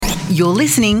You're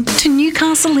listening to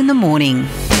Newcastle in the Morning.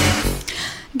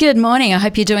 Good morning. I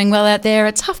hope you're doing well out there.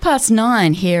 It's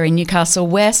 9:30 here in Newcastle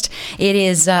West. It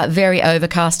is very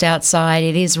overcast outside.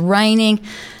 It is raining,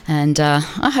 and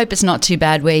I hope it's not too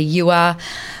bad where you are.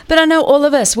 But I know all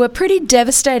of us were pretty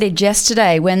devastated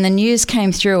yesterday when the news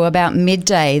came through about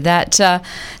midday that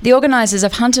the organisers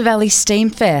of Hunter Valley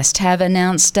Steamfest have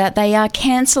announced that they are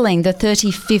cancelling the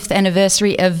 35th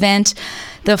anniversary event.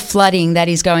 The flooding that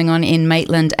is going on in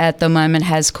Maitland at the moment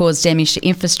has caused damage to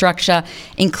infrastructure,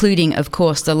 including, of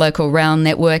course, the local rail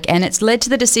network, and it's led to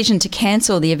the decision to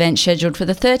cancel the event scheduled for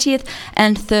the 30th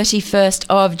and 31st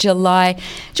of July.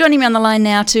 Joining me on the line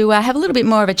now to have a little bit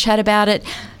more of a chat about it,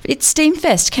 it's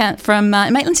Steamfest from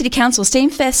Maitland City Council,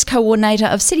 Steamfest Coordinator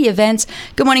of City Events.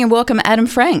 Good morning and welcome, Adam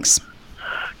Franks.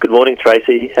 Good morning,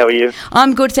 Tracy. How are you?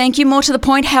 I'm good, thank you. More to the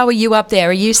point, how are you up there?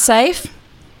 Are you safe?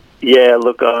 Yeah,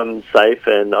 look, I'm safe,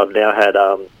 and I've now had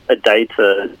a day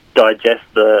to digest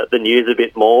the news a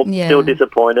bit more. Yeah. Still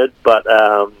disappointed, but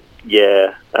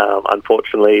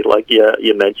unfortunately, like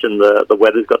you mentioned, the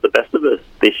weather's got the best of us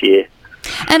this year.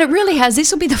 And it really has.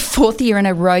 This will be the fourth year in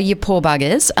a row, you poor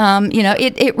buggers.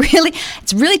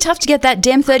 It's really tough to get that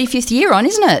damn 35th year on,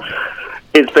 isn't it?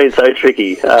 It's been so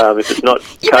tricky. If it's not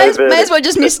you COVID, may as well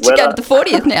just miss to go to the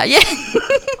 40th now, yeah.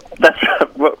 That's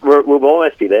we'll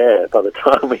almost be there by the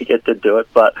time we get to do it,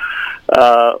 but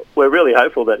we're really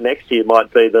hopeful that next year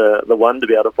might be the one to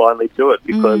be able to finally do it,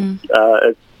 because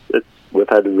we've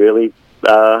had a really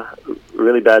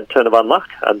bad turn of unluck,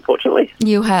 unfortunately.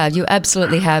 You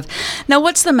absolutely have. Now,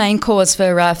 what's the main cause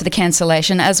for the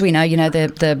cancellation? As we know,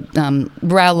 the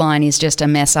rail line is just a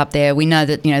mess up there. We know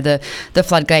that the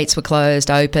floodgates were closed,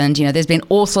 opened. There's been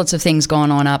all sorts of things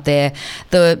going on up there.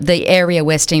 The area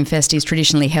where Steamfest is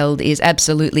traditionally held is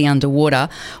absolutely underwater.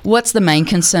 What's the main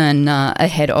concern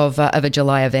ahead of a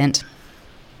July event?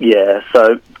 Yeah,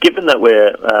 so given that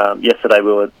yesterday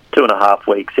we were 2.5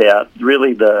 weeks out,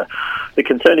 really the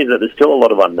concern is that there's still a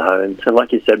lot of unknowns. And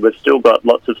like you said, we've still got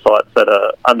lots of sites that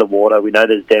are underwater. We know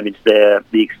there's damage there,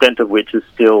 the extent of which is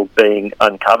still being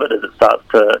uncovered as it starts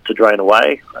to drain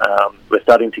away. We're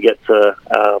starting to get to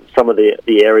some of the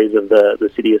areas of the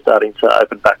city are starting to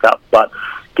open back up. But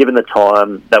given the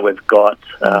time that we've got,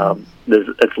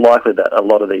 it's likely that a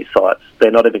lot of these sites,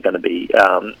 they're not even going to be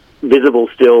visible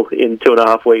still in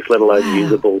 2.5 weeks, let alone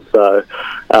usable. So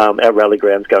our rally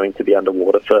ground's going to be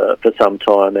underwater for some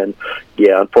time. And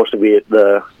yeah, unfortunately,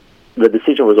 the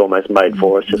decision was almost made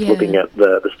for us, just looking at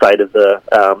the state of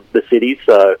the city.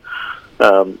 So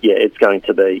it's going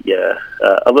to be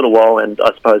a little while. And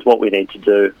I suppose what we need to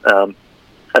do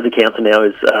as a council now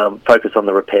is focus on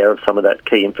the repair of some of that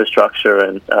key infrastructure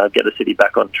and get the city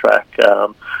back on track.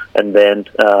 And then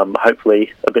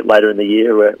hopefully a bit later in the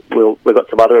year, we've got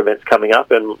some other events coming up,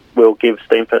 and we'll give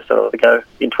Steamfest another go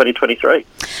in 2023.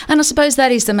 And I suppose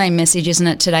that is the main message, isn't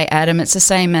it, today, Adam? It's the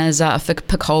same as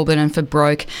for Colburn and for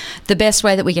Broke. The best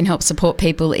way that we can help support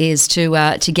people is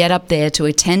to get up there, to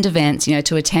attend events,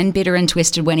 to attend Bitter and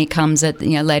Twisted when it comes at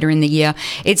later in the year.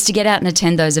 It's to get out and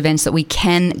attend those events that we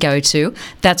can go to.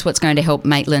 That's what's going to help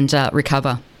Maitland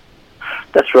recover.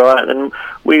 That's right, and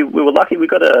we were lucky. We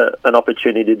got an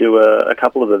opportunity to do a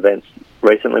couple of events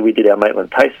recently. We did our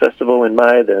Maitland Taste Festival in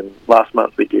May, then last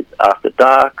month we did After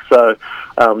Dark. So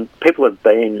people have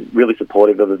been really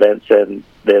supportive of events, and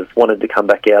they've wanted to come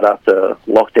back out after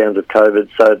lockdowns of COVID,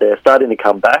 so they're starting to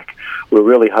come back. We're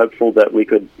really hopeful that we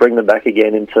could bring them back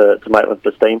again to Maitland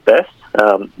for Steamfest.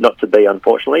 Not to be,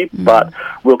 unfortunately, but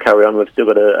we'll carry on. We've still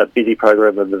got a busy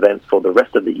program of events for the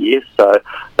rest of the year, so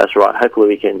that's right. Hopefully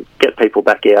we can get people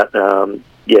back out,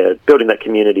 building that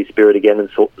community spirit again and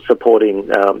supporting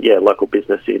local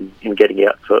business in getting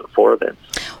out for events.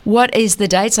 What is the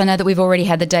dates? I know that we've already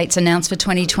had the dates announced for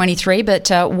 2023, but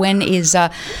when is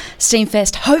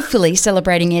Steamfest hopefully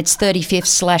celebrating its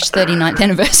 35th/39th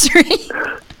anniversary?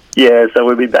 Yeah, so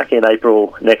we'll be back in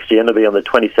April next year, and it'll be on the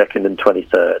 22nd and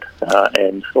 23rd.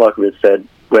 And like we've said,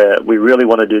 we really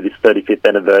want to do this 35th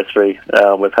anniversary.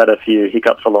 We've had a few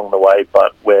hiccups along the way,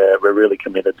 but we're really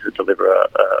committed to deliver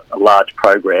a large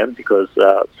program, because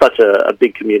such a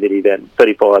big community, then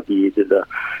 35 years is a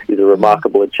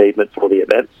remarkable achievement for the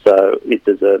event. So it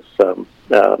deserves some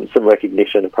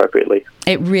recognition appropriately.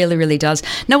 It really, really does.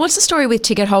 Now, what's the story with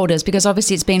ticket holders? Because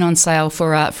obviously it's been on sale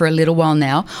for a little while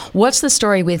now. What's the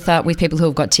story with people who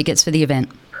have got tickets for the event?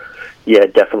 Yeah,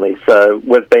 definitely. So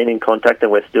we've been in contact,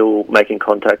 and we're still making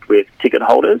contact with ticket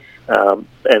holders.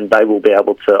 and they will be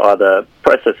able to either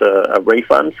process a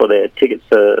refund for their tickets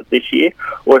for this year,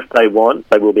 or if they want,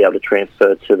 they will be able to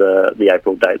transfer to the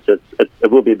April dates.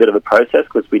 It will be a bit of a process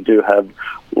because we do have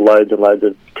loads and loads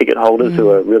of ticket holders who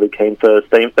are really keen for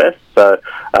Steamfest. So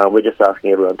we're just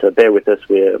asking everyone to bear with us.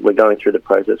 We're going through the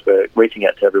process. We're reaching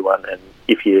out to everyone, and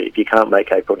if you can't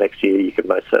make April next year, you can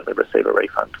most certainly receive a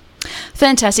refund.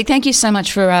 Fantastic. Thank you so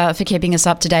much for keeping us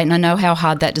up to date. And I know how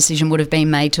hard that decision would have been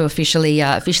made to officially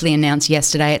announce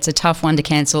yesterday. It's a tough one to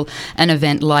cancel an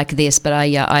event like this, but I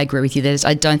agree with you.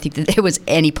 I don't think that there was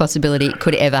any possibility it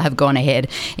could ever have gone ahead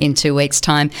in 2 weeks'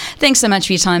 time. Thanks so much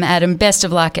for your time, Adam. Best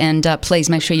of luck, and please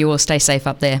make sure you all stay safe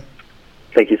up there.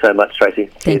 Thank you so much, Tracy.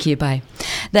 Thank you. Bye.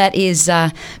 That is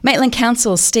Maitland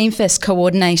Council Steamfest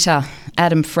coordinator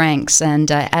Adam Franks, and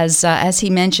as he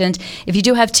mentioned, if you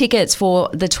do have tickets for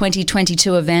the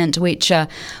 2022 event, which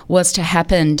was to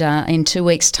happen in 2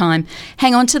 weeks' time,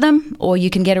 hang on to them, or you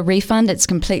can get a refund. It's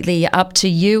completely up to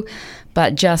you.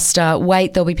 But just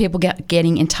wait. There'll be people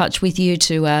getting in touch with you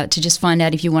to just find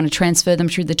out if you want to transfer them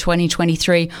through the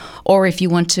 2023, or if you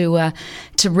want to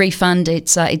refund.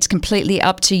 It's completely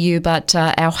up to you. But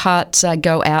our hearts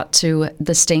go out to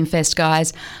the Steamfest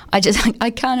guys.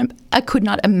 I could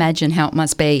not imagine how it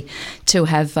must be to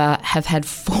have had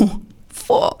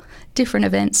four different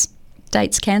events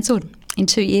dates cancelled in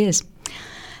 2 years.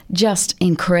 Just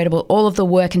incredible. All of the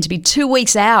work, and to be 2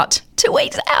 weeks out. 2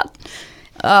 weeks out.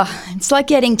 It's like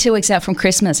getting 2 weeks out from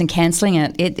Christmas and cancelling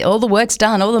it. All the work's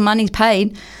done, all the money's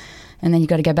paid, and then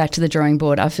you've got to go back to the drawing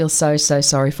board. I feel so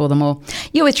sorry for them all.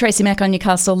 You're with Tracy Mack on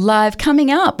Newcastle Live. Coming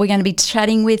up, we're going to be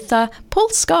chatting with Paul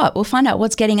Scott. We'll find out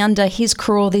what's getting under his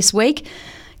craw this week.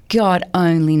 God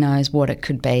only knows what it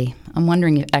could be. I'm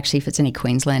wondering if it's any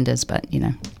Queenslanders, but,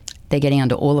 they're getting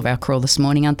under all of our craw this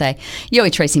morning, aren't they? You're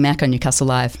with Tracy Mack on Newcastle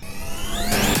Live.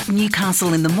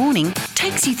 Newcastle in the Morning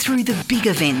takes you through the big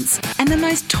events and the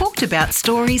most talked about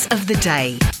stories of the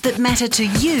day that matter to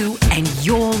you and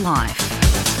your life.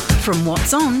 From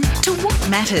what's on to what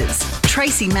matters,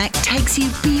 Tracy Mack takes you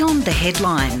beyond the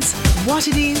headlines, what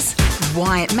it is,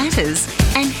 why it matters,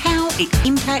 and how it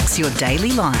impacts your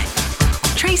daily life.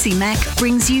 Tracy Mack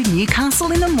brings you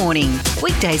Newcastle in the Morning,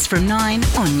 weekdays from 9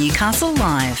 on Newcastle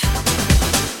Live.